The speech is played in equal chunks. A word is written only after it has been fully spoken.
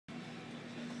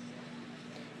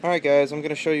Alright guys, I'm going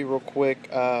to show you real quick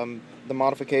the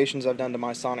modifications I've done to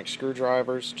my sonic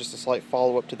screwdrivers, just a slight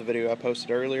follow-up to the video I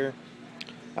posted earlier.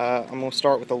 I'm going to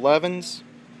start with 11s.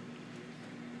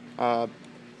 I've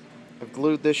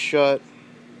glued this shut,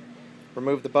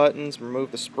 removed the buttons,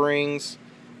 removed the springs,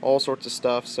 all sorts of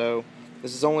stuff, so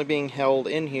this is only being held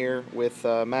in here with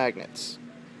magnets.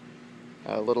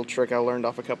 A little trick I learned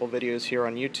off a couple videos here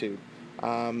on YouTube.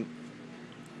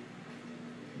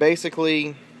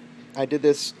 Basically, I did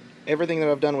this, everything that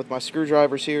I've done with my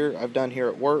screwdrivers here, I've done here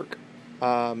at work.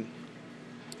 A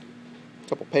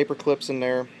couple paper clips in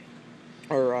there,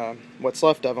 or what's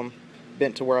left of them,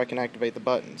 bent to where I can activate the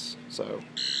buttons. So,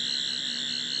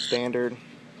 standard,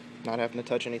 not having to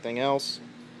touch anything else.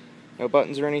 No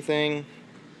buttons or anything.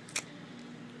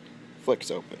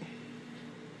 Flicks open.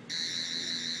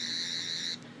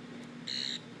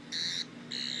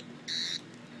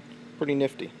 Pretty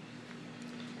nifty.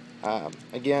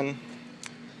 Again,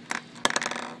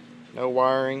 no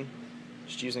wiring,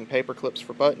 just using paper clips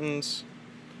for buttons.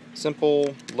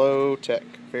 Simple, low tech,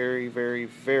 very, very,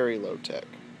 very low tech.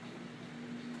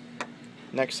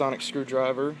 Next sonic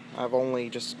screwdriver, I've only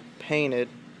just painted,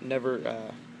 never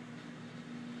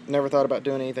thought about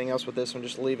doing anything else with this one,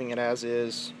 just leaving it as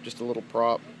is, just a little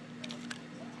prop.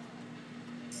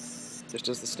 Just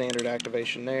as the standard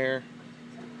activation there,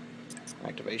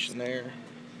 activation there.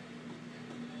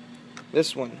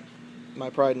 This one, my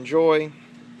pride and joy,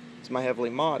 is my heavily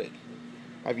modded.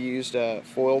 I've used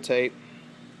foil tape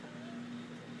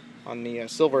on the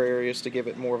silver areas to give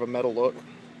it more of a metal look.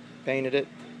 Painted it.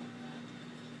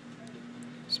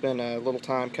 Spent a little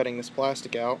time cutting this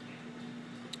plastic out.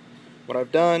 What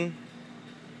I've done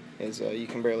is, you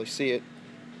can barely see it,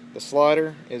 the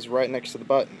slider is right next to the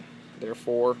button.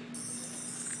 Therefore,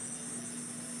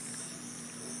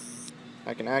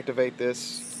 I can activate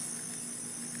this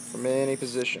from any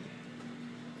position.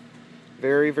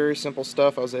 Very, very simple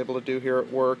stuff I was able to do here at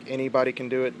work. Anybody can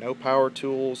do it. No power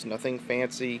tools, nothing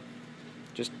fancy.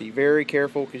 Just be very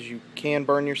careful because you can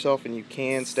burn yourself and you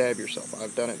can stab yourself.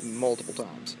 I've done it multiple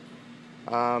times.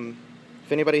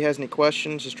 If anybody has any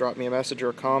questions, just drop me a message or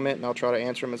a comment and I'll try to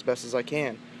answer them as best as I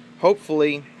can.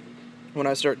 Hopefully, when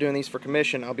I start doing these for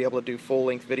commission, I'll be able to do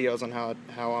full-length videos on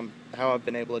how I've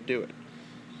been able to do it.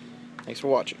 Thanks for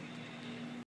watching.